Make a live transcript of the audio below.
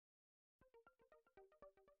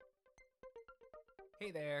Hey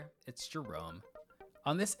there, it's Jerome.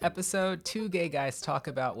 On this episode, two gay guys talk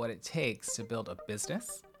about what it takes to build a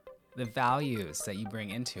business, the values that you bring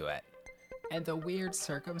into it, and the weird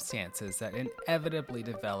circumstances that inevitably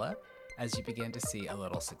develop as you begin to see a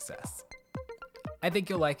little success. I think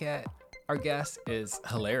you'll like it. Our guest is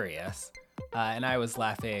hilarious, and I was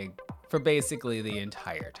laughing for basically the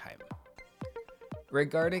entire time.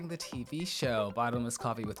 Regarding the TV show Bottomless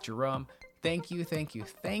Coffee with Jerome, thank you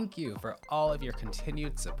for all of your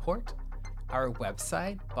continued support. Our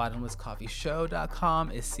website, bottomlesscoffeeshow.com,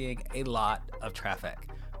 is seeing a lot of traffic,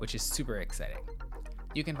 which is super exciting.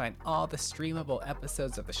 You can find all the streamable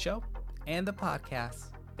episodes of the show and the podcast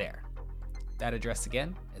there. That address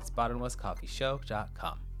again is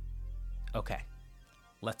bottomlesscoffeeshow.com. Okay,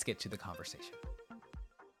 let's get to the conversation.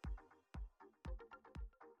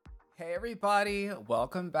 Hey everybody,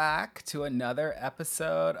 welcome back to another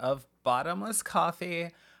episode of Bottomless Coffee.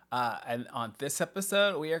 And on this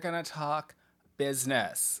episode, we are going to talk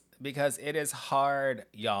business because it is hard,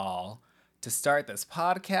 y'all, to start this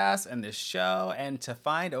podcast and this show and to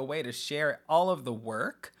find a way to share all of the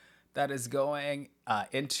work that is going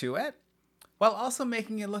into it while also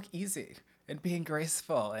making it look easy and being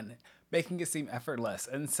graceful and making it seem effortless.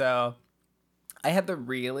 And so I had the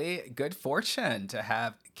really good fortune to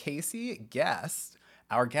have Casey Guest,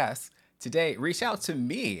 our guest today, reach out to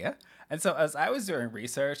me. And so as I was doing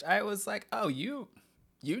research, I was like, oh, you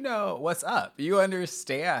know what's up. You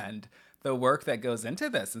understand the work that goes into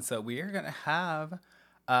this. And so we are going to have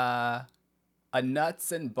a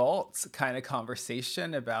nuts and bolts kind of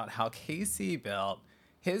conversation about how Casey built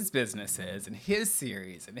his businesses and his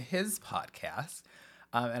series and his podcast.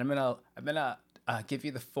 And I'm gonna give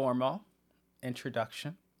you the formal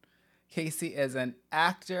introduction. Casey is an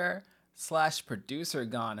actor / producer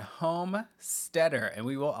gone homesteader, and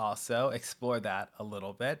we will also explore that a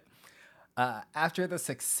little bit. After the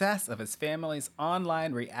success of his family's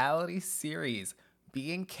online reality series,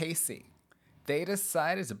 Being Casey, they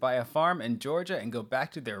decided to buy a farm in Georgia and go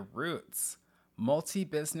back to their roots.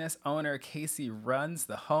 Multi-business owner Casey runs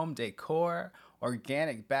the home decor,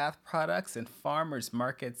 organic bath products, and farmers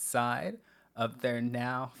market side of their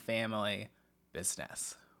now family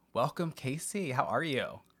business. Welcome, Casey. How are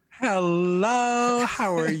you? Hello.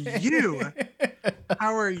 How are you?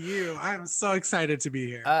 How are you? I'm so excited to be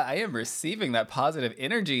here. I am receiving that positive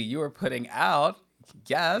energy you are putting out.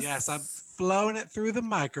 Yes. Yes, I'm flowing it through the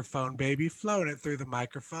microphone, baby. Flowing it through the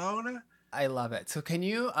microphone. I love it. So can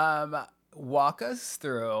you walk us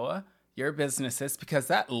through your businesses? Because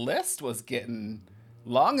that list was getting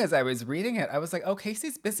long as I was reading it. I was like, oh,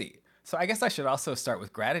 Casey's busy. So I guess I should also start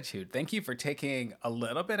with gratitude. Thank you for taking a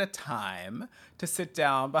little bit of time to sit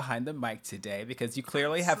down behind the mic today because you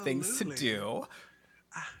clearly have things to do.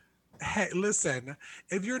 Hey, listen,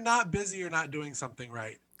 if you're not busy, you're not doing something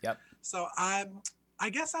right. Yep. So I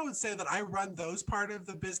guess I would say that I run those part of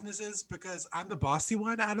the businesses because I'm the bossy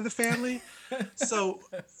one out of the family. So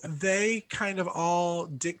they kind of all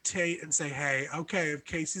dictate and say, hey, okay, if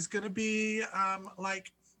Casey's going to be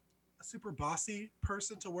like a super bossy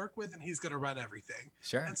person to work with, and he's going to run everything.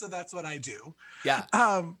 Sure. And so that's what I do. Yeah.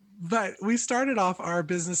 But our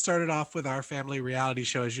business started off with our family reality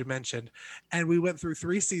show, as you mentioned, and we went through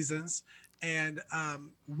 3 seasons and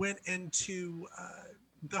went into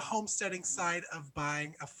the homesteading side of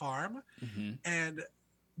buying a farm. Mm-hmm. And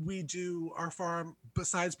we do our farm,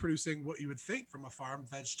 besides producing what you would think from a farm,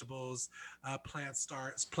 vegetables, plant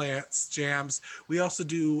starts, plants, jams. We also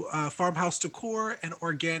do farmhouse decor and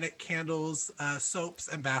organic candles, soaps,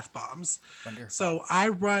 and bath bombs. Wonderful. So I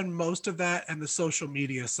run most of that and the social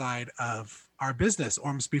media side of our business,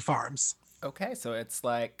 Ormsby Farms. Okay, so it's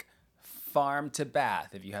like farm to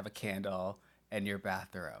bath if you have a candle in your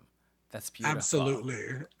bathroom. That's beautiful.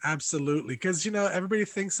 Absolutely. Because, everybody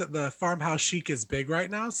thinks that the farmhouse chic is big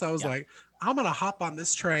right now. So I was like, I'm going to hop on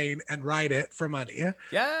this train and ride it for money.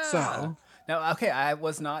 Yeah. So now, okay, I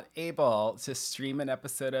was not able to stream an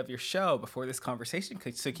episode of your show before this conversation.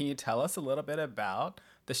 So can you tell us a little bit about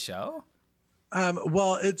the show?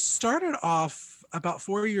 Well, it started off about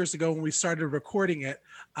 4 years ago when we started recording it.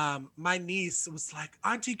 My niece was like,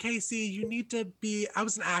 Auntie Casey, you need to be, I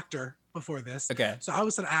was an actor before this. Okay. So I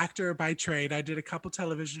was an actor by trade. I did a couple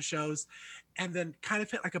television shows and then kind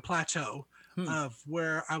of hit like a plateau of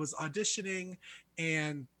where I was auditioning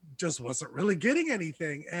and just wasn't really getting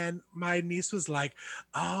anything. And my niece was like,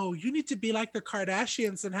 oh, you need to be like the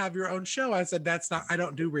Kardashians and have your own show. I said, I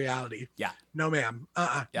don't do reality. Yeah. No, ma'am.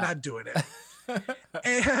 Not doing it.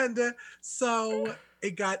 And so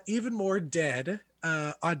it got even more dead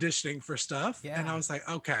auditioning for stuff. Yeah. And I was like,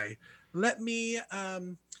 okay, let me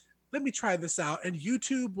try this out. And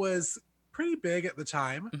YouTube was pretty big at the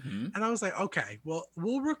time. Mm-hmm. And I was like, okay, well,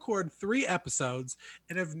 we'll record 3 episodes.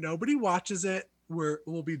 And if nobody watches it,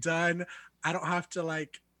 we'll be done. I don't have to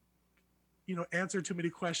like, answer too many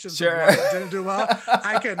questions of Sure. why it didn't do well.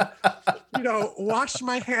 I can, wash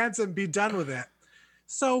my hands and be done with it.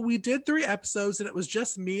 So we did 3 episodes, and it was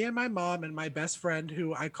just me and my mom and my best friend,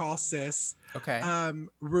 who I call Sis, Okay.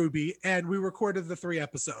 Ruby, and we recorded the 3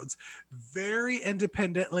 episodes very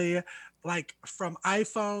independently, like from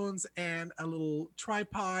iPhones and a little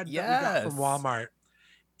tripod that we got from Walmart.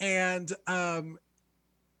 And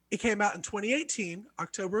it came out in 2018,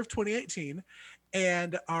 October of 2018,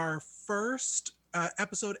 and our first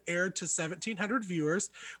episode aired to 1,700 viewers,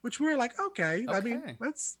 which we were like, okay. I mean,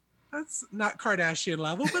 that's not Kardashian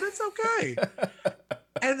level, but it's okay.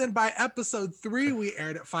 And then by episode 3, we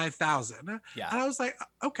aired at 5,000. Yeah. And I was like,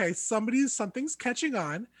 okay, something's catching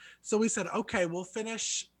on. So we said, okay, we'll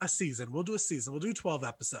finish a season. We'll do a season. We'll do 12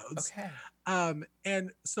 episodes. Okay.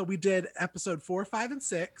 And so we did episode 4, 5, and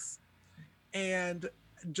 6. And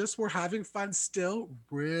just we're having fun still,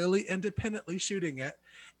 really independently shooting it.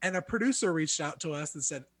 And a producer reached out to us and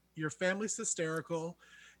said, your family's hysterical.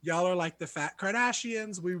 Y'all are like the fat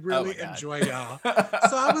Kardashians. We really enjoy y'all.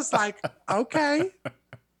 So I was like, okay.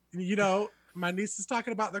 My niece is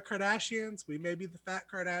talking about the Kardashians. We may be the fat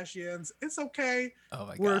Kardashians. It's okay. Oh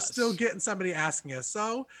my We're gosh. still getting somebody asking us.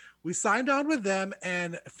 So we signed on with them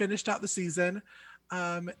and finished out the season.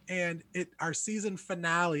 And our season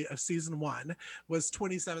finale of season 1 was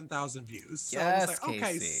 27,000 views. So I was like,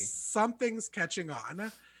 okay, something's catching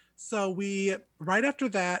on. So right after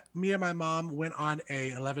that, me and my mom went on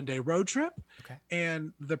a 11-day road trip. Okay.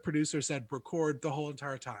 And the producer said, record the whole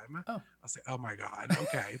entire time. Oh. I was like, oh my God.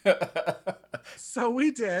 Okay. So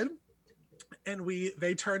we did. And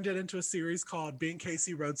they turned it into a series called Being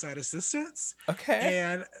Casey Roadside Assistants. Okay.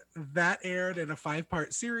 And that aired in a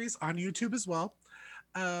 5-part series on YouTube as well.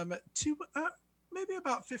 To maybe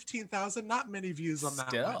about 15,000, not many views on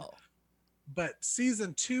that one. But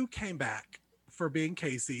season 2 came back for Being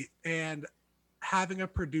Casey, and having a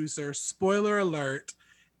producer, spoiler alert,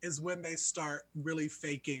 is when they start really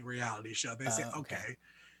faking reality show. They say, okay,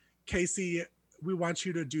 Casey, we want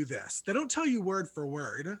you to do this. They don't tell you word for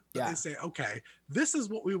word, but they say, okay, this is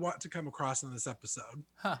what we want to come across in this episode.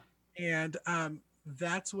 Huh. And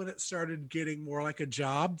that's when it started getting more like a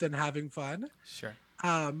job than having fun. Sure.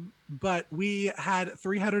 But we had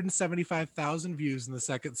 375,000 views in the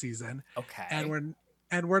second season. Okay.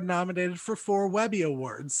 And we're nominated for 4 Webby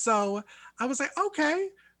Awards. So I was like, okay,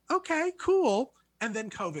 cool. And then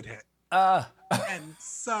COVID hit. And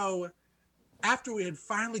so after we had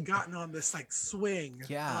finally gotten on this like swing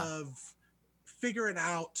of figuring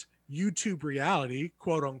out YouTube reality,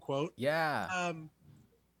 quote unquote. Yeah.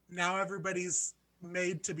 Now everybody's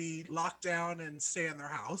made to be locked down and stay in their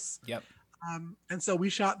house. Yep. And so we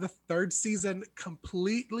shot the 3rd season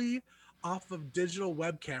completely off of digital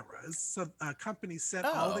web cameras. So a company sent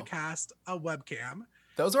all the cast a webcam.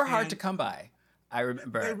 Those were hard to come by. I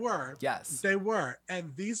remember. They were. Yes. They were.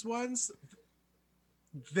 And these ones,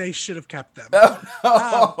 they should have kept them.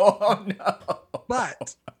 Oh, no.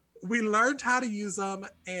 But we learned how to use them,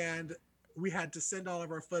 and we had to send all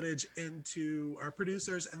of our footage into our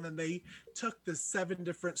producers, and then they took the 7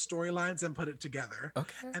 different storylines and put it together.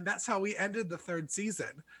 Okay. And that's how we ended the 3rd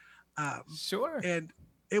season. Sure. And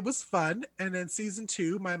it was fun. And then season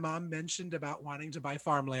 2, my mom mentioned about wanting to buy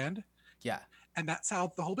farmland. Yeah. And that's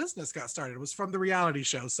how the whole business got started. It was from the reality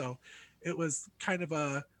show. So it was kind of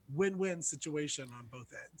a win-win situation on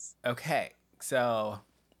both ends. Okay. So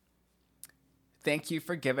thank you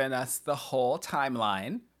for giving us the whole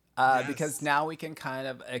timeline. Because now we can kind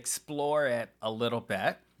of explore it a little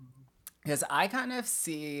bit. Because I kind of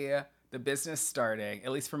see the business starting,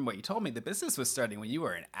 at least from what you told me, the business was starting when you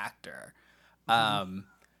were an actor.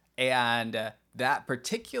 And that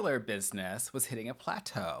particular business was hitting a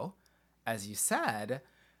plateau, as you said.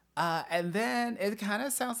 And then it kind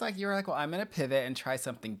of sounds like you were like, well, I'm going to pivot and try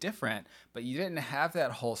something different. But you didn't have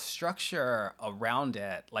that whole structure around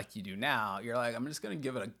it like you do now. You're like, I'm just going to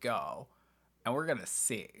give it a go. And we're going to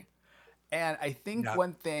see. And I think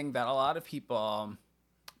one thing that a lot of people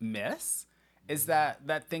miss is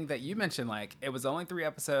that thing that you mentioned, like it was only 3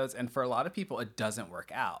 episodes. And for a lot of people, it doesn't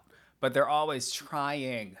work out. But they're always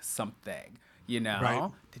trying something, Right.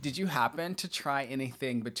 Did you happen to try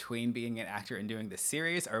anything between being an actor and doing this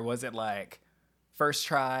series? Or was it like first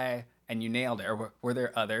try and you nailed it? Or were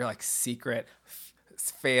there other like secret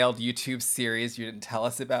failed YouTube series you didn't tell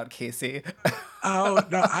us about, Casey? Oh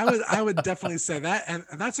no, I would definitely say that, and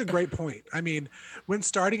that's a great point. I mean, when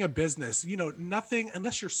starting a business, nothing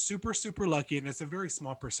unless you're super super lucky, and it's a very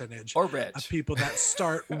small percentage Or of rich. people that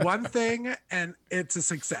start one thing and it's a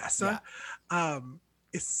success. Yeah. Um,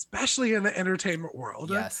 Especially in the entertainment world.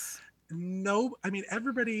 Yes. No, I mean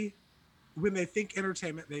everybody when they think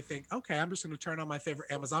entertainment, they think, okay, I'm just going to turn on my favorite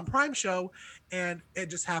Amazon Prime show. And it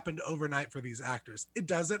just happened overnight for these actors. It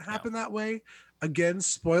doesn't No. happen that way. Again,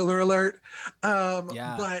 spoiler alert.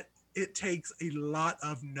 Yeah. But it takes a lot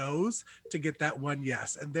of no's to get that one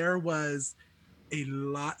yes. And there was a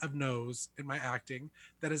lot of no's in my acting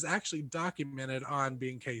that is actually documented on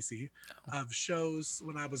Being Casey of shows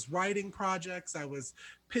when I was writing projects, I was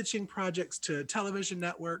pitching projects to television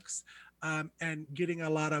networks, and getting a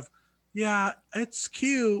lot of, yeah, it's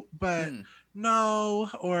cute, but Mm. no,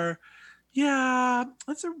 or yeah,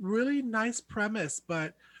 that's a really nice premise,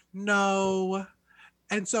 but no.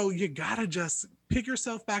 And so you gotta just pick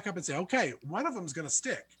yourself back up and say, okay, one of them's gonna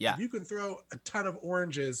stick. Yeah. If you can throw a ton of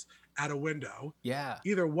oranges at a window, Yeah.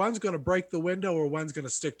 either one's gonna break the window or one's gonna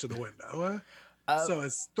stick to the window. Uh, So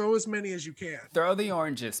throw as many as you can. Throw the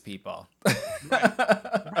oranges, people.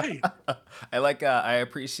 Right. Right. I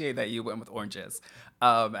appreciate that you went with oranges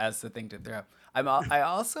as the thing to throw. I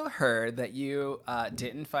also heard that you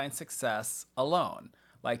didn't find success alone.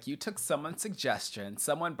 Like you took someone's suggestion.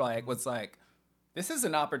 Someone like was like, "This is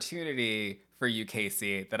an opportunity for you,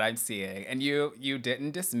 Casey, that I'm seeing," and you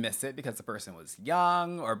didn't dismiss it because the person was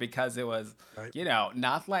young or because it was, Right.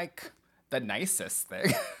 not like the nicest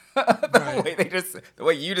thing. Right. The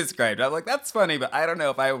way you described it, I'm like, that's funny, but I don't know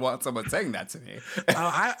if I want someone saying that to me.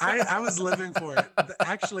 I was living for it.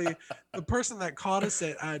 Actually, the person that called us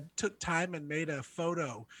it took time and made a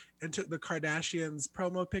photo and took the Kardashians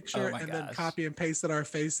promo picture Oh my and then gosh. copy and pasted our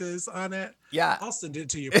faces on it. Yeah. I'll send it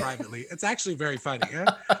to you privately. It's actually very funny.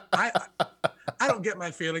 I I don't get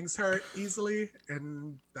my feelings hurt easily,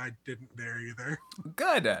 and I didn't there either.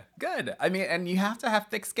 Good. I mean, and you have to have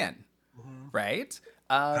thick skin, right?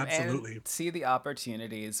 Absolutely. And see the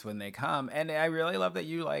opportunities when they come. And I really love that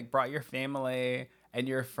you like brought your family and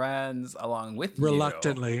your friends along with you.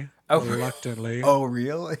 Reluctantly. Oh, Reluctantly. Oh,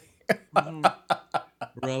 really? Mhm.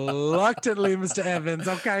 Reluctantly, Mr. Evans.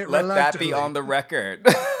 Okay, Let that be reluctantly. on the record.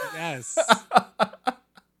 Yes.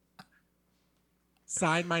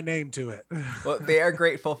 Sign my name to it. Well, they are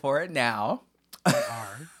grateful for it now. They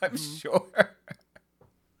are. I'm sure.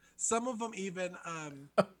 Some of them even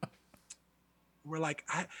were like,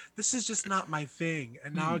 this is just not my thing.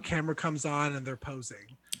 And now a camera comes on and they're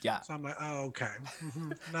posing. Yeah. So I'm like, oh, okay.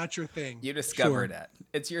 Not your thing. You discovered Sure. it.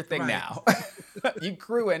 It's your thing Right. now. You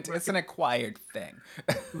grew into it's an acquired thing.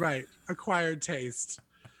 Right. Acquired taste.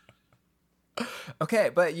 Okay,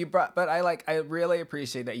 but I really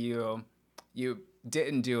appreciate that you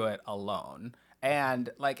didn't do it alone. And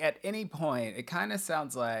like at any point, it kind of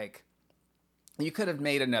sounds like you could have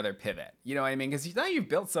made another pivot. You know what I mean? Because now you've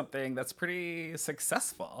built something that's pretty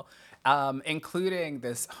successful, including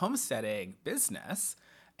this homesteading business,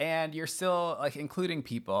 and you're still like including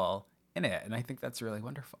people in it. And I think that's really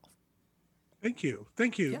wonderful. Thank you.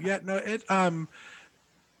 Thank you. Yeah. Yeah, no,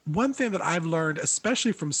 one thing that I've learned,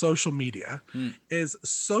 especially from social media, is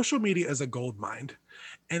social media is a gold mine.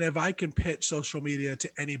 And if I can pitch social media to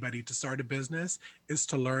anybody to start a business, is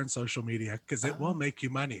to learn social media because it will make you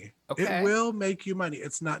money. Okay. It will make you money.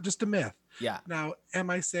 It's not just a myth. Yeah. Now, am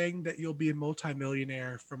I saying that you'll be a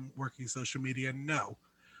multimillionaire from working social media? No.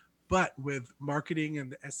 But with marketing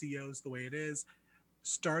and the SEOs the way it is,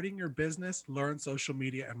 starting your business, learn social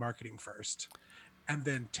media and marketing first, and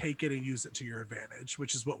then take it and use it to your advantage,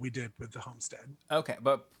 which is what we did with the homestead. Okay,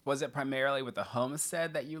 but was it primarily with the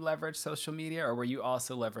homestead that you leveraged social media, or were you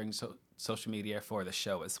also leveraging social media for the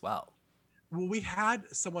show as well? Well, we had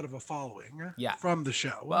somewhat of a following Yeah. from the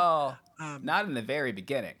show. Well, not in the very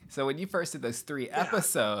beginning. So when you first did those 3 Yeah.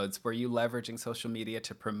 episodes, were you leveraging social media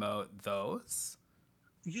to promote those?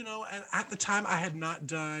 And at the time I had not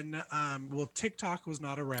done, TikTok was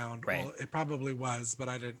not around. Right. Well, it probably was, but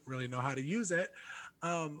I didn't really know how to use it.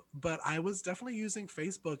 But I was definitely using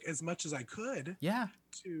Facebook as much as I could Yeah.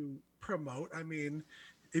 to promote. I mean,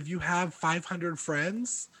 if you have 500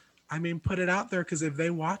 friends, put it out there, because if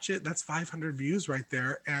they watch it, that's 500 views right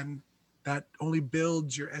there. And that only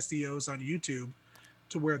builds your SEOs on YouTube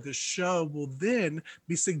to where the show will then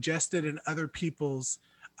be suggested in other people's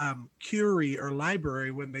query or library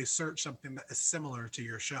when they search something that is similar to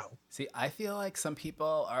your show. See, I feel like some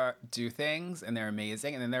people do things and they're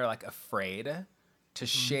amazing, and then they're like afraid to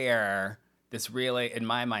share this really, in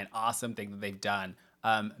my mind, awesome thing that they've done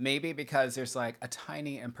Maybe because there's like a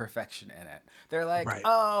tiny imperfection in it. They're like, Right.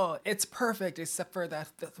 oh, it's perfect except for that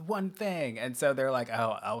one thing. And so they're like,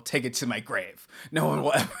 oh, I'll take it to my grave. No one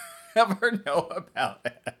will ever know about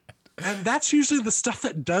it. And that's usually the stuff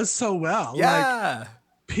that does so well. Like Yeah.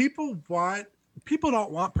 people want people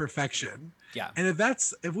don't want perfection. Yeah. And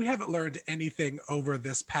if we haven't learned anything over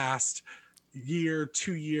this past year,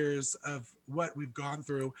 2 years of what we've gone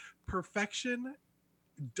through, perfection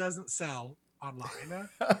doesn't sell online.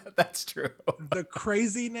 That's true. The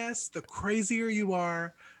craziness, the crazier you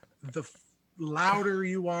are, the louder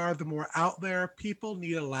you are, the more out there. People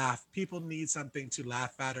need a laugh. People need something to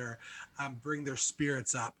laugh at or bring their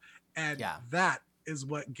spirits up. And Yeah. that is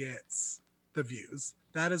what gets the views.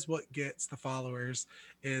 That is what gets the followers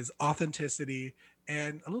is authenticity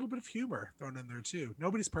and a little bit of humor thrown in there too.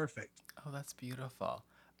 Nobody's perfect. Oh, that's beautiful.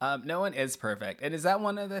 No one is perfect. And is that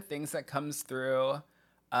one of the things that comes through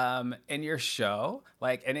in your show?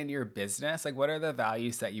 Like, and in your business? Like, what are the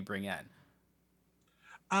values that you bring in?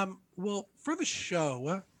 Well, for the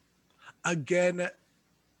show, again,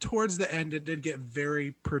 towards the end, it did get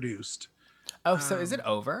very produced. Oh, so is it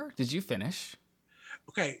over? Did you finish?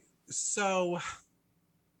 Okay, so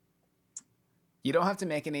You don't have to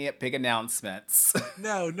make any big announcements.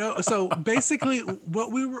 no. So basically,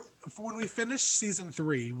 what we were when we finished season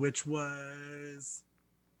 3, which was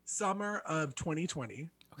summer of 2020,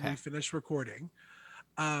 Okay. we finished recording.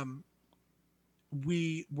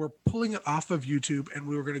 We were pulling it off of YouTube, and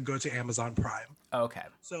we were going to go to Amazon Prime. Okay.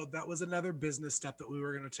 So that was another business step that we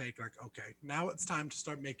were going to take. Like, okay, now it's time to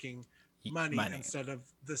start making money instead of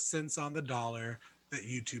the cents on the dollar that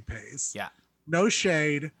YouTube pays. Yeah. No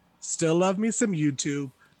shade. Still love me some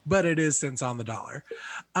YouTube, but it is cents on the dollar.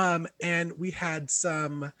 And we had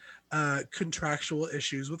some contractual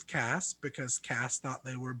issues with Cass because Cass thought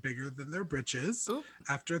they were bigger than their britches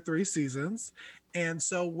after 3 seasons. And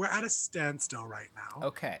so we're at a standstill right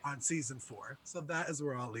now on season 4. So that is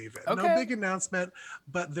where I'll leave it. Okay. No big announcement,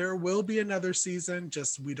 but there will be another season.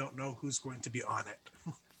 Just we don't know who's going to be on it.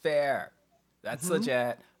 Fair. That's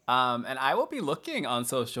legit. And I will be looking on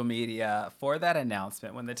social media for that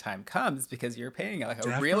announcement when the time comes because you're painting like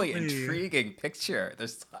a really intriguing picture.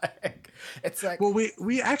 There's like, it's like. Well,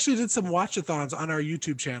 we actually did some watchathons on our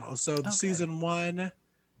YouTube channel. So season 1,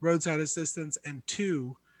 Roadside Assistance, and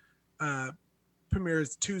 2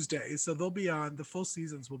 premieres Tuesday. So they'll be on, the full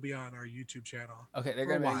seasons will be on our YouTube channel. Okay, they're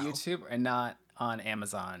going to be on YouTube and not on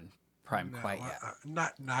Amazon Prime quite yet.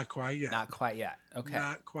 Not quite yet. Not quite yet. Okay.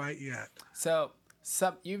 Not quite yet. So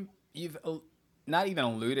you've not even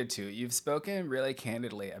alluded to, you've spoken really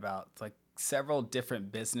candidly about like several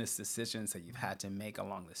different business decisions that you've had to make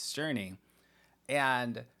along this journey.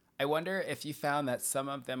 And I wonder if you found that some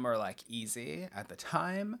of them were like easy at the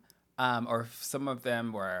time, or if some of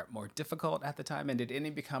them were more difficult at the time. And did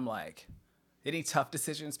any tough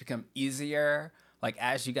decisions become easier like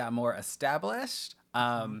as you got more established?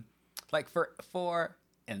 Like for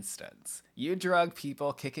instance, you drug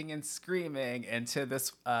people kicking and screaming into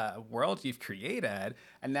this world you've created,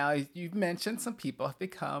 and now you've mentioned some people have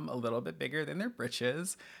become a little bit bigger than their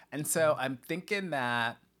britches, and so I'm thinking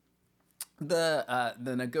that the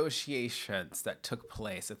negotiations that took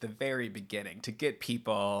place at the very beginning to get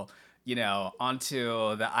people,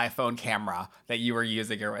 onto the iPhone camera that you were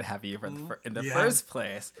using or what have you in the first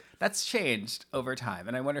place, that's changed over time,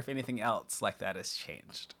 and I wonder if anything else like that has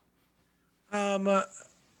changed.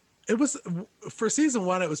 It was for season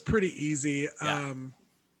 1. It was pretty easy,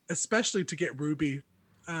 especially to get Ruby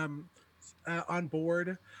on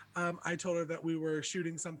board. I told her that we were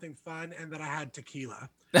shooting something fun and that I had tequila,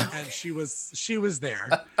 and she was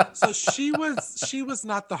there. So she was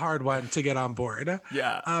not the hard one to get on board.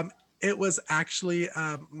 Yeah. It was actually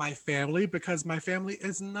my family, because my family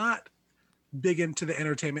is not big into the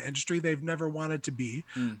entertainment industry. They've never wanted to be,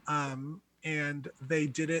 and they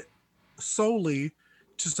did it solely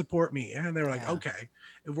to support me, and they were like, okay,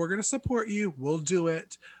 if we're going to support you, we'll do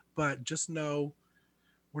it, but just know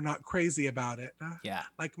we're not crazy about it.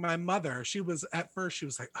 Like my mother, at first she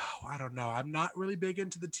was like, oh, I don't know, I'm not really big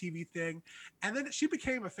into the TV thing, and then she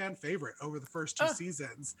became a fan favorite over the first 2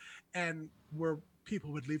 seasons, and where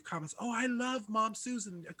people would leave comments, oh, I love Mom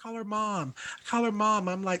Susan, I call her mom.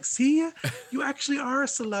 I'm like, see, you actually are a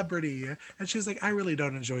celebrity. And she was like, I really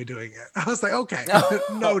don't enjoy doing it. I was like, okay,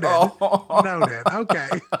 noted. Okay.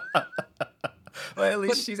 Well, at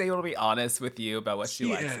least she's able to be honest with you about what she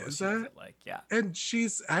likes and what she doesn't like. Yeah. And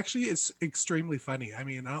she's actually extremely funny. I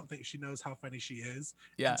mean, I don't think she knows how funny she is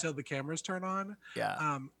until the cameras turn on.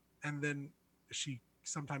 Yeah. And then she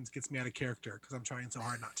sometimes gets me out of character because I'm trying so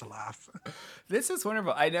hard not to laugh. This is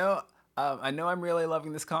wonderful. I know I know I'm really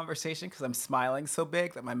loving this conversation because I'm smiling so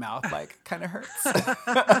big that my mouth like kind of hurts.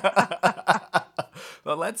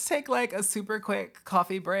 But let's take like a super quick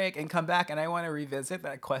coffee break and come back. And I want to revisit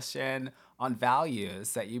that question on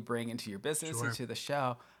values that you bring into your business, Sure. into the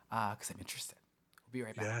show, because I'm interested. We'll be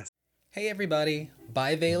right back. Yes. Hey everybody,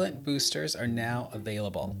 bivalent boosters are now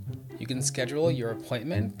available. You can schedule your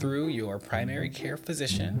appointment through your primary care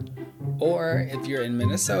physician, or if you're in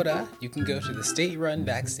Minnesota, you can go to the state-run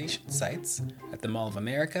vaccination sites at the Mall of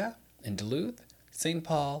America in Duluth, St.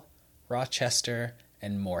 Paul, Rochester,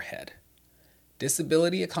 and Moorhead.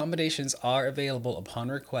 Disability accommodations are available upon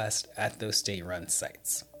request at those state-run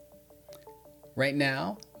sites. Right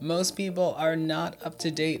now, most people are not up to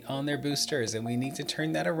date on their boosters, and we need to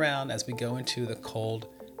turn that around as we go into the cold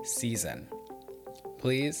season.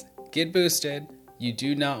 Please get boosted. You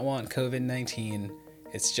do not want COVID-19.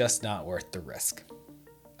 It's just not worth the risk.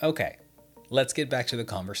 Okay, let's get back to the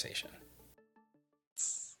conversation.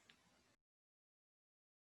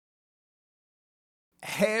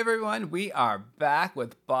 Hey everyone, we are back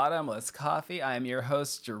with Bottomless Coffee. I am your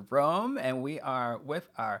host, Jerome, and we are with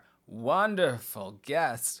our wonderful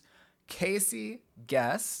guest, Casey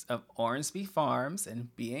Guest of Ormsby Farms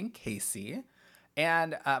and Being Casey.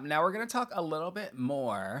 And now we're going to talk a little bit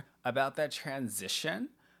more about that transition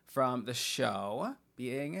from the show,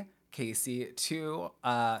 Being Casey, to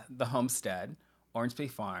the homestead, Ormsby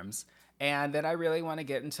Farms. And then I really want to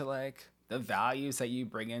get into like the values that you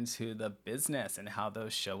bring into the business and how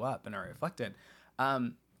those show up and are reflected.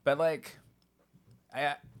 But like,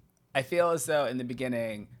 I feel as though in the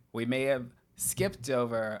beginning, we may have skipped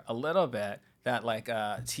over a little bit that like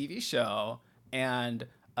a TV show and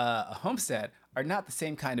a homestead are not the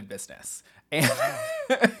same kind of business.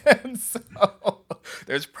 And so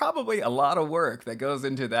there's probably a lot of work that goes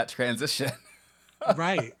into that transition.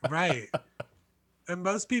 Right. And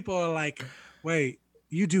most people are like, wait,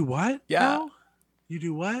 you do what? Yeah. Now? You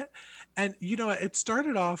do what? And it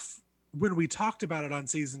started off when we talked about it on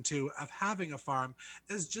season 2 of having a farm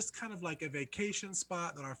as just kind of like a vacation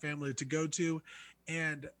spot that our family to go to.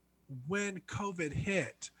 And when COVID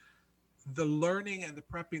hit, the learning and the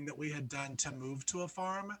prepping that we had done to move to a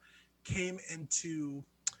farm came into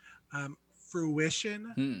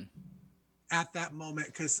fruition at that moment,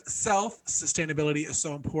 because self-sustainability is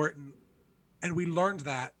so important. And we learned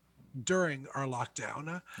that during our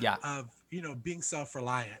lockdown of, being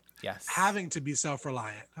self-reliant, Yes, having to be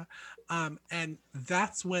self-reliant. And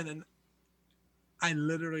that's when I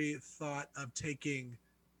literally thought of taking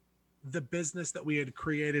the business that we had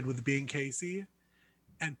created with Being Casey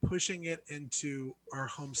and pushing it into our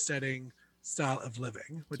homesteading style of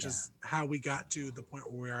living, which is how we got to the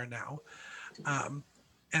point where we are now.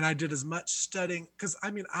 And I did as much studying because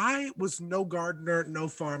I was no gardener, no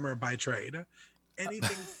farmer by trade,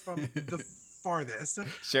 anything from the farthest.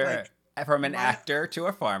 Sure. Like, from an actor to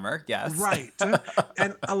a farmer, yes. Right.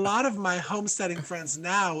 And a lot of my homesteading friends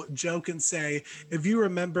now joke and say, if you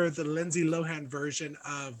remember the Lindsay Lohan version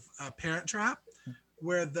of Parent Trap,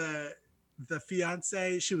 where the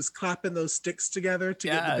fiance, she was clapping those sticks together to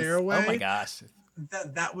get the bear away. Oh my gosh.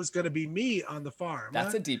 That was going to be me on the farm.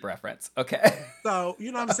 That's a deep reference. Okay. So,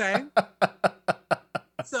 you know what I'm saying?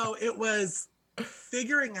 So it was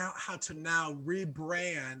figuring out how to now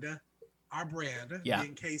rebrand our brand,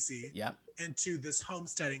 Being Casey, into this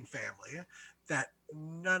homesteading family that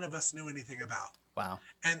none of us knew anything about. Wow.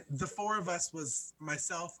 And the 4 of us was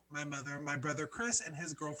myself, my mother, my brother Chris, and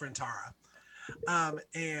his girlfriend Tara.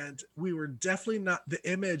 And we were definitely not the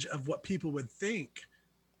image of what people would think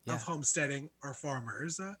of homesteading or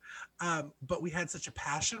farmers. But we had such a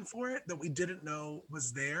passion for it that we didn't know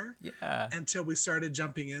was there until we started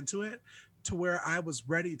jumping into it, to where I was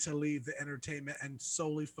ready to leave the entertainment and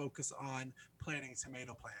solely focus on planting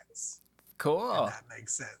tomato plants. Cool. And that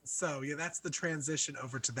makes sense. So that's the transition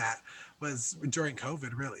over to that was during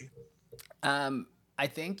COVID, really. I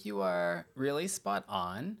think you are really spot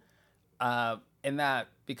on in that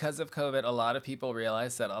because of COVID, a lot of people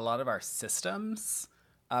realize that a lot of our systems,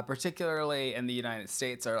 particularly in the United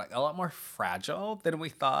States, are like a lot more fragile than we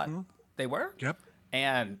thought they were. Yep.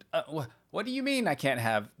 And what do you mean I can't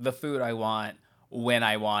have the food I want when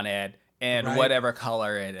I want it and whatever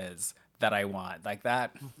color it is that I want? Like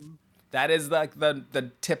that. That is like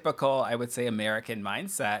the typical, I would say, American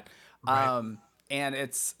mindset. And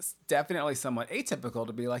it's definitely somewhat atypical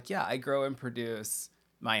to be like, yeah, I grow and produce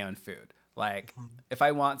my own food. Like if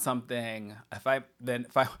I want something,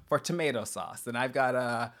 for tomato sauce, then I've got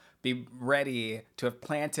to be ready to have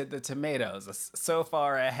planted the tomatoes so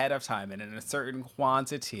far ahead of time and in a certain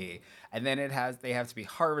quantity. And then they have to be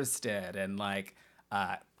harvested and like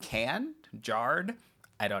canned, jarred.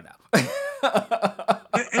 I don't know.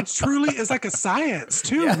 It truly is like a science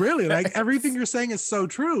too, Yeah. really. Like everything you're saying is so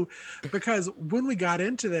true, because when we got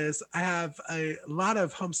into this, I have a lot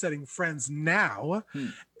of homesteading friends now, Hmm.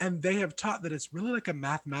 and they have taught that it's really like a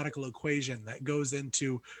mathematical equation that goes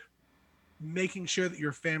into making sure that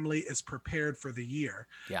your family is prepared for the year.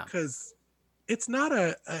 Yeah. Because it's not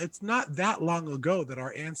that long ago that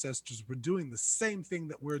our ancestors were doing the same thing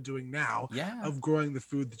that we're doing now, Yeah. of growing the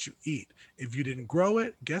food that you eat. If you didn't grow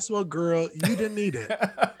it, guess what, girl? You didn't eat it.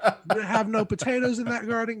 You didn't have no potatoes in that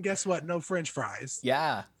garden, guess what? No French fries.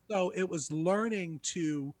 Yeah. So it was learning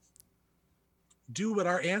to do what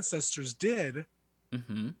our ancestors did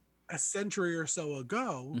Mm-hmm. a century or so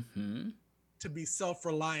ago, Mm-hmm. to be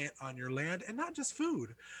self-reliant on your land, and not just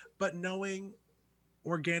food, but knowing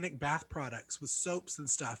organic bath products with soaps and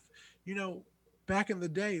stuff. You know, back in the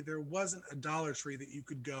day, there wasn't a Dollar Tree that you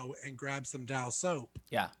could go and grab some Dial soap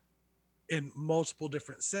Yeah. in multiple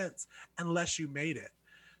different scents unless you made it.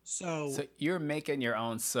 So So you're making your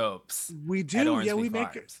own soaps we at do, yeah, Ormsby we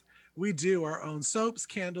make it. Farms. We do our own soaps,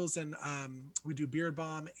 candles, and we do beard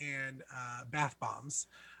balm and bath bombs,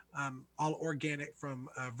 all organic from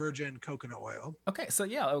virgin coconut oil. Okay, so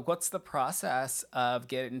yeah, like, what's the process of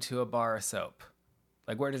getting to a bar of soap?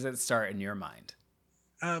 Like, where does it start in your mind?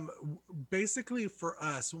 Basically, for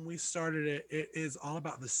us, when we started it, it is all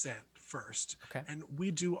about the scent first. Okay. And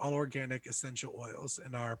we do all organic essential oils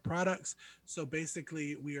in our products. So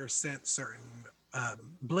basically, we are sent certain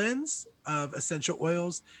blends of essential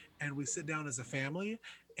oils, and we sit down as a family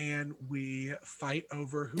and we fight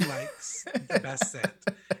over who likes the best scent.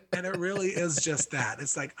 And it really is just that.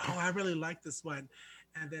 It's like, oh, I really like this one.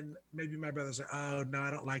 And then maybe my brother's like, oh, no,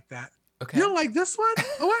 I don't like that. Okay. You don't like this one?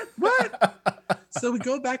 What? So we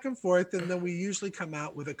go back and forth, and then we usually come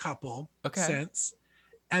out with a couple scents.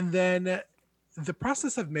 And then the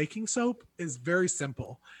process of making soap is very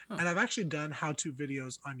simple. And I've actually done how-to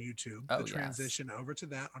videos on YouTube, the transition over to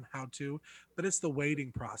that on how to, but it's the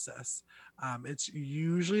waiting process. It's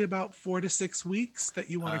usually about 4 to 6 weeks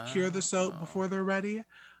that you want to cure the soap before they're ready.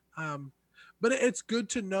 But it's good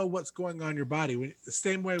to know what's going on in your body. The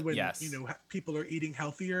same way when people are eating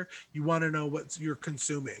healthier, you want to know what you're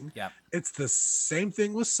consuming. Yeah. It's the same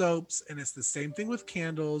thing with soaps, and it's the same thing with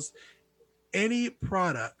candles. Any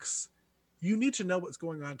products, you need to know what's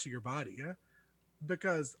going on to your body, yeah?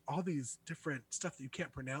 Because all these different stuff that you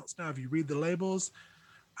can't pronounce now, if you read the labels,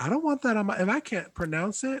 I don't want that on my. If I can't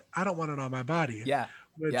pronounce it, I don't want it on my body. Yeah.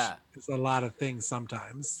 Which is a lot of things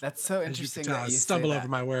sometimes. That's so interesting that you stumble over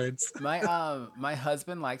my words. My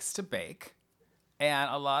husband likes to bake,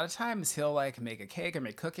 and a lot of times he'll like make a cake or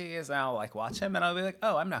make cookies, and I'll like watch him, and I'll be like,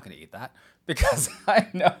 oh, I'm not going to eat that because I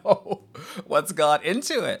know what's gone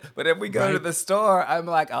into it. But if we go to the store, I'm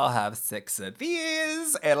like, I'll have 6 of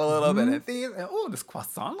these and a little bit of these, and oh, this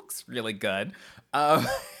croissant looks really good.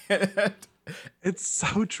 It's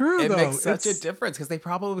so true. It makes such a difference because they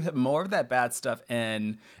probably have more of that bad stuff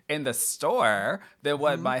in the store than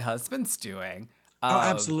what my husband's doing. Oh,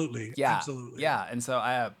 absolutely. Yeah, absolutely. Yeah, and so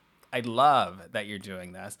I love that you're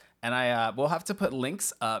doing this, and we'll have to put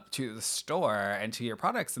links up to the store and to your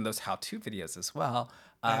products and those how-to videos as well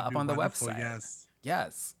up on the website.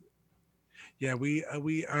 Yes. Yeah, we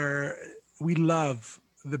love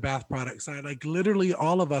the bath product side. Like literally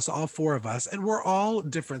all of us, all 4 of us, and we're all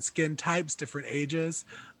different skin types, different ages.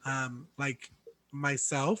 Like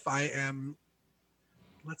myself, I am,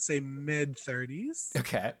 let's say, mid 30s.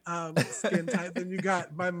 Okay. Skin type. Then you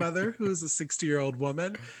got my mother, who's a 60-year-old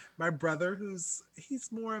woman. My brother,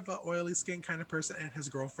 he's more of an oily skin kind of person, and his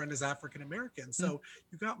girlfriend is African American. So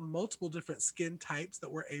you got multiple different skin types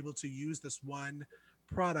that were able to use this one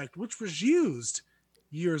product, which was used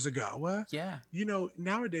years ago. You know,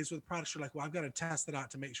 nowadays with products, you're like, well, I've got to test it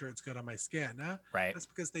out to make sure it's good on my skin. Right. That's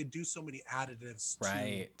because they do so many additives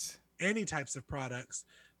to any types of products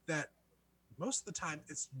that most of the time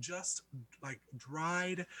it's just like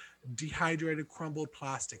dried, dehydrated, crumbled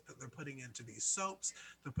plastic that they're putting into these soaps,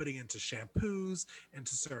 they're putting into shampoos,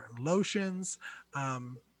 into certain lotions.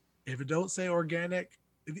 If it don't say organic,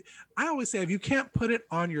 I always say, if you can't put it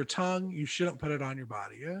on your tongue, you shouldn't put it on your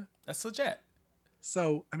body. Yeah, that's legit.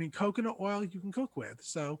 So, I mean, coconut oil you can cook with.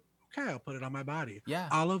 So, okay, I'll put it on my body. Yeah.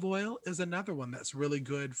 Olive oil is another one that's really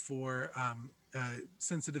good for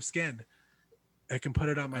sensitive skin. I can put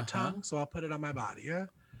it on my tongue, so I'll put it on my body. Yeah.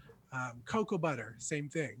 Cocoa butter, same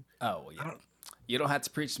thing. Oh, yeah. You don't have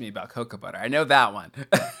to preach to me about cocoa butter. I know that one.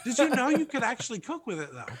 Did you know you could actually cook with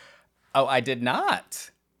it, though? Oh, I did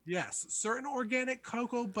not. Yes. Certain organic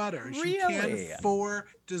cocoa butters really? you can for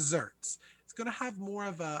desserts. it's gonna have more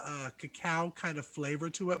of a cacao kind of flavor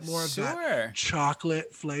to it, more of that Sure.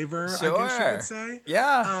 chocolate flavor, I guess you could Sure. say.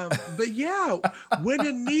 Yeah. But yeah, when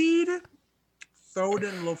in need, throw it in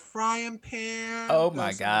a little frying pan, Oh throw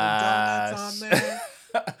my some little donuts on gosh.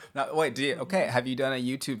 there. Now, wait, okay, Hmm. have you done a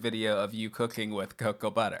YouTube video of you cooking with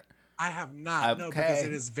cocoa butter? I have not, no, because it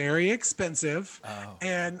Okay. is very expensive. Oh,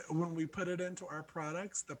 And when we put it into our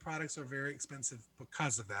products, the products are very expensive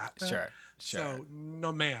because of that. sure. Sure. So,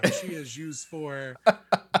 no, ma'am, she is used for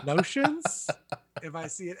lotions. If I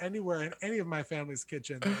see it anywhere in any of my family's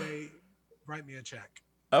kitchen, they write me a check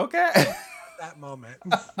Okay. at that moment.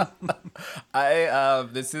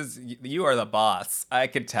 This is you are the boss. I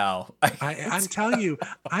could tell. I could I'm telling tell. you,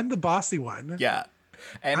 I'm the bossy one. Yeah.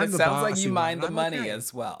 And it I'm the sounds like you bossy one, mind and the I'm money okay.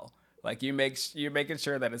 as well. Like you're making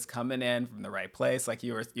sure that it's coming in from the right place. Like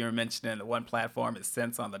you were mentioning that one platform is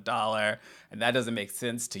cents on the dollar, and that doesn't make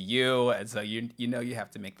sense to you. And so you know you have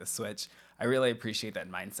to make the switch. I really appreciate that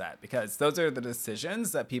mindset because those are the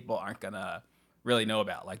decisions that people aren't gonna really know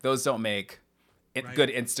about. Like those don't make Right. good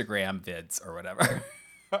Instagram vids or whatever.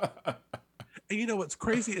 And you know what's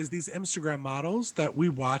crazy is these Instagram models that we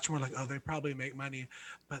watch, and we're like, oh, they probably make money,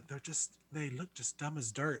 but they look just dumb as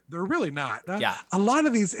dirt. They're really not. Yeah. A lot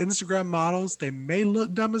of these Instagram models, they may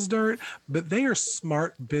look dumb as dirt, but they are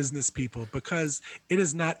smart business people because it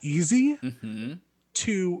is not easy Mm-hmm.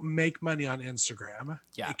 to make money on Instagram.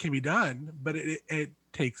 Yeah. It can be done, but it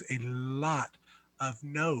takes a lot of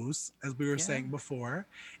no's, as we were Yeah. saying before,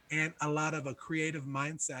 and a lot of a creative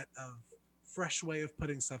mindset of fresh way of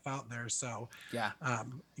putting stuff out there. So Yeah.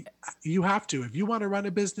 um, you have to, if you want to run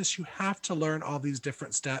a business, you have to learn all these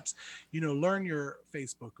different steps. Learn your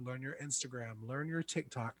Facebook, learn your Instagram, learn your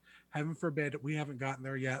TikTok. Heaven forbid we haven't gotten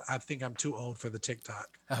there yet. I think I'm too old for the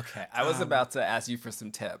TikTok. Okay. I was Um, about to ask you for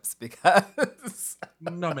some tips because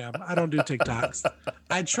No, ma'am. I don't do TikToks.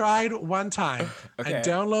 I tried one time. I okay.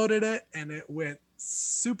 downloaded it and it went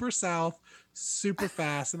super south, super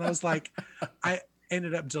fast. And I was like, I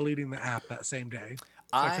ended up deleting the app that same day. So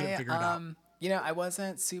I couldn't I figure it out. I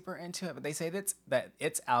wasn't super into it, but they say that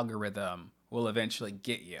its algorithm will eventually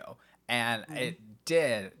get you. And Mhm. it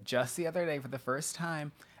did just the other day for the first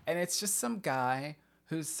time. And it's just some guy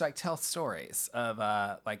who's like tells stories of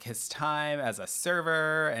like his time as a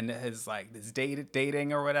server and his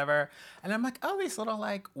dating or whatever. And I'm like, oh, these little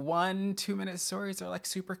like 1-2 minute stories are like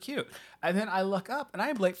super cute. And then I look up and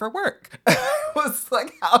I'm late for work. I was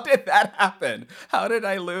like, how did that happen? How did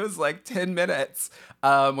I lose like 10 minutes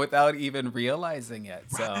without even realizing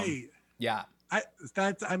it? So Right. yeah. I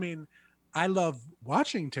I mean, I love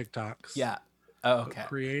watching TikToks, Yeah. Oh, but okay.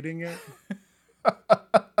 creating it,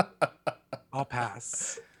 I'll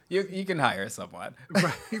pass. You can hire someone.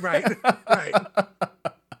 Right, right, right.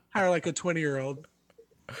 Hire like a 20-year-old.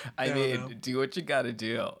 I I don't know. mean, do what you gotta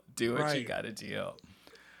do. Do what you Right. gotta do.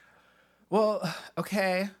 Well,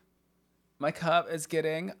 okay. My cup is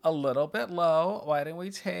getting a little bit low. Why don't we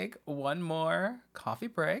take one more coffee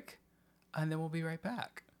break and then we'll be right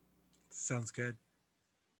back? Sounds good.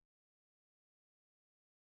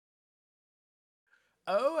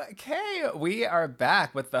 Okay, we are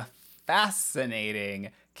back with the fascinating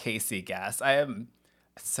Casey guest. I am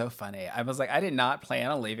so funny. I was like, I did not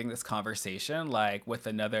plan on leaving this conversation like with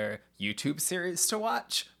another YouTube series to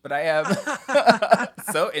watch, but I am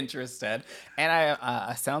so interested. And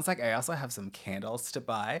sounds like I also have some candles to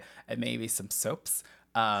buy and maybe some soaps.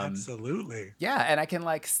 Um, Absolutely. yeah, and I can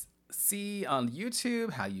like see on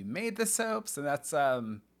YouTube how you made the soaps, and that's I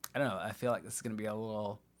don't know. I feel like this is gonna be a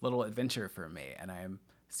little adventure for me, and I'm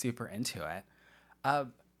super into it. Uh,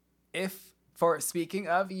 if for speaking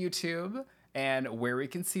of YouTube and where we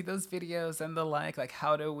can see those videos and the like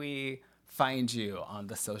how do we find you on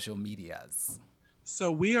the social medias?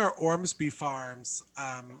 So we are Ormsby Farms,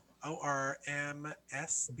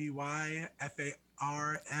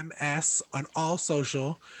 ORMSBYFARMS on all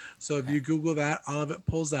social. So if Okay, you Google that, all of it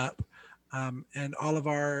pulls up. And all of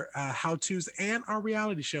our how to's and our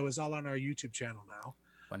reality show is all on our YouTube channel now. Um,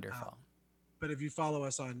 wonderful. but if you follow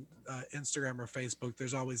us on Instagram or Facebook,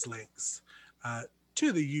 there's always links uh,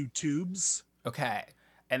 to the YouTubes. Okay,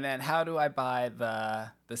 and then how do I buy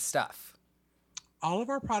the stuff? All of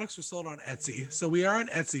our products are sold on Etsy. So we are an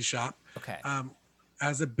Etsy shop. Okay. Um,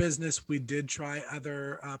 as a business, we did try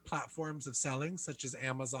other platforms of selling, such as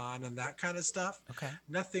Amazon and that kind of stuff. Okay.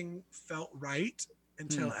 Nothing felt right Hmm.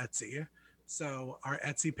 until Etsy. So our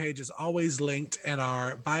Etsy page is always linked in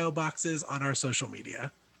our bio boxes on our social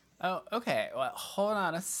media. Oh, okay. Well, hold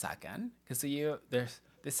on a second, because there's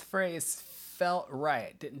this phrase "felt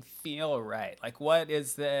right," didn't feel right. Like, what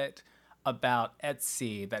is it about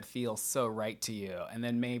Etsy that feels so right to you? And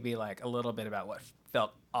then maybe like a little bit about what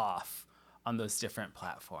felt off on those different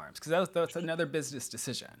platforms? Because that's another business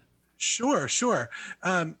decision. Sure, sure.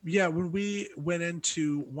 Yeah, when we went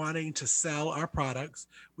into wanting to sell our products,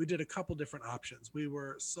 we did a couple different options. We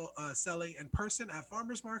were selling in person at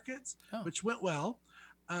farmers markets, Oh, which went well.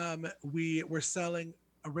 We were selling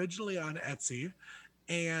originally on Etsy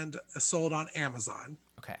and sold on Amazon.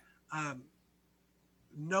 okay. Um,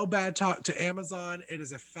 no bad talk to Amazon. It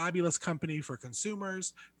is a fabulous company for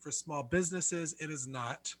consumers, for small businesses. It is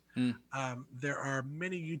not. Mm, There are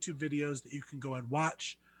many YouTube videos that you can go and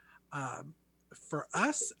watch. Um, for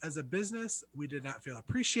us as a business, we did not feel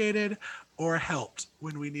appreciated or helped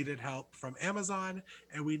when we needed help from Amazon,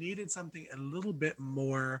 and we needed something a little bit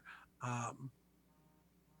more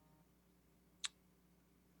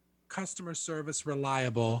customer service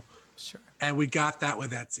reliable, sure. and we got that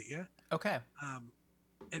with Etsy. Okay.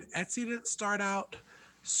 And Etsy didn't start out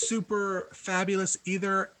super fabulous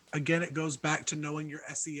either. Again, it goes back to knowing your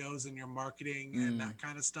SEOs and your marketing and that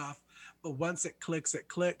kind of stuff. But once it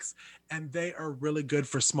clicks, and they are really good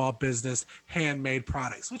for small business handmade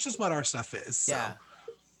products, which is what our stuff is. Yeah. So,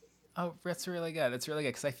 Oh, that's really good. That's really good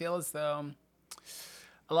because I feel as though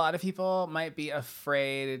a lot of people might be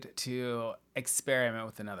afraid to experiment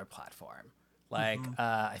with another platform. Like,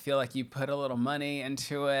 I feel like you put a little money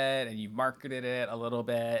into it and you marketed it a little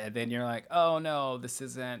bit, and then you're like, oh no, this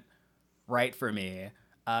isn't right for me.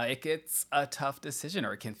 It gets a tough decision,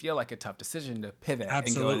 or it can feel like a tough decision to pivot and go in a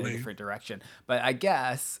absolutely. different direction. But I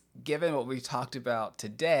guess, given what we talked about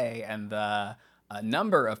today and the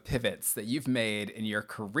number of pivots that you've made in your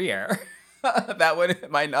career,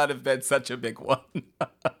 might not have been such a big one.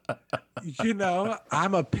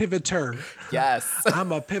 I'm a pivoter. Yes.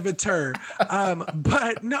 I'm a pivoter.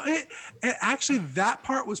 But no, it actually, that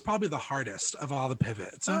part was probably the hardest of all the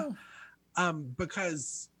pivots. Oh,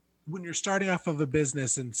 Because when you're starting off of a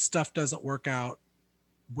business and stuff doesn't work out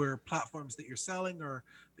where platforms that you're selling or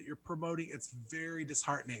that you're promoting, it's very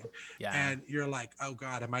disheartening. yeah. And you're like, oh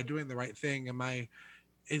God, am I doing the right thing?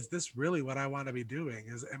 Is this really what I want to be doing?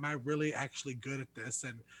 Am I really actually good at this?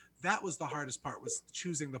 And that was the hardest part, was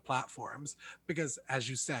choosing the platforms, because as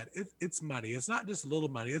you said, it's money. It's not just little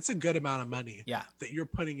money. It's a good amount of money Yeah. that you're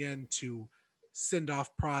putting in to send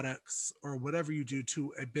off products or whatever you do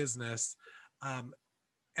to a business.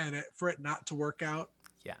 And for it not to work out,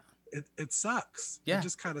 Yeah. it sucks. Yeah. It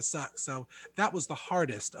just kind of sucks. So that was the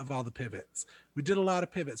hardest of all the pivots. We did a lot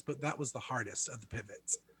of pivots, but that was the hardest of the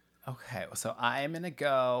pivots. Okay, so I'm gonna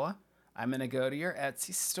go. I'm gonna go to your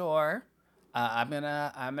Etsy store. I'm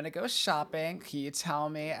gonna go shopping. Can you tell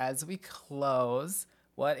me as we close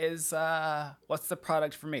what's the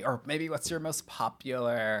product for me, or maybe what's your most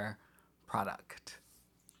popular product?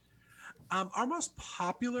 Our most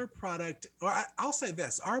popular product, or I'll say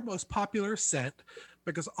this, our most popular scent,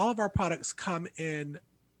 because all of our products come in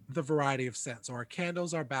the variety of scents. So our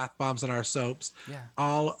candles, our bath bombs, and our soaps Yeah.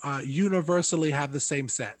 all universally have the same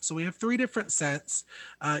scent. So we have 3 different scents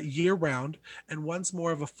year round, and one's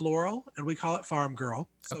more of a floral, and we call it Farm Girl.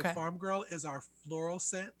 So Okay. Farm Girl is our floral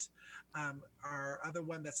scent. Our other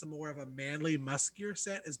one that's more of a manly, muskier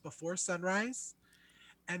scent is Before Sunrise.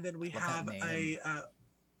 And then we Love that have name.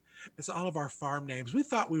 it's all of our farm names. We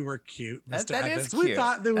thought we were cute, Mr. That is Evans. We cute.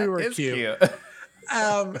 thought that we That were is cute. cute.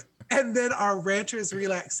 And then our Rancher's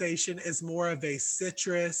Relaxation is more of a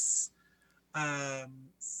citrus,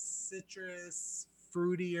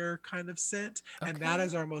 fruitier kind of scent. And that Okay.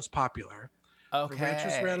 is our most popular. The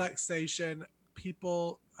Rancher's Okay. Relaxation,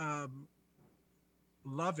 people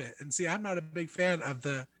love it. And see, I'm not a big fan of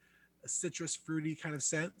the citrus, fruity kind of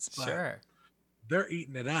scents, but Sure. they're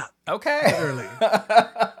eating it up. Okay. Literally.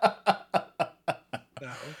 So.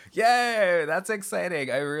 Yay! That's exciting.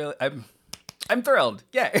 I'm thrilled.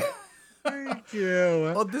 Yay! Thank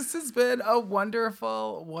you. Well, this has been a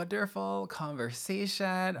wonderful, wonderful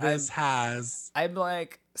conversation. I'm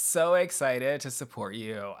like so excited to support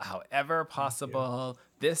you however possible.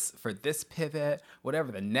 For this pivot,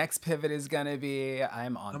 whatever the next pivot is gonna be,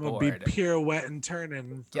 I'm on I'm board. gonna be pirouette and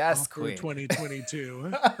turning Yes, all through queen.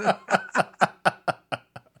 2022.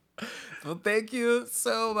 Well, thank you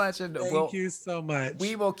so much, and Thank you so much.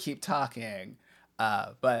 we will keep talking.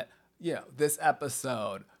 But this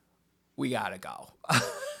episode, we gotta go.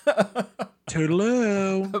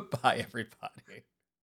 Toodaloo. Bye, everybody.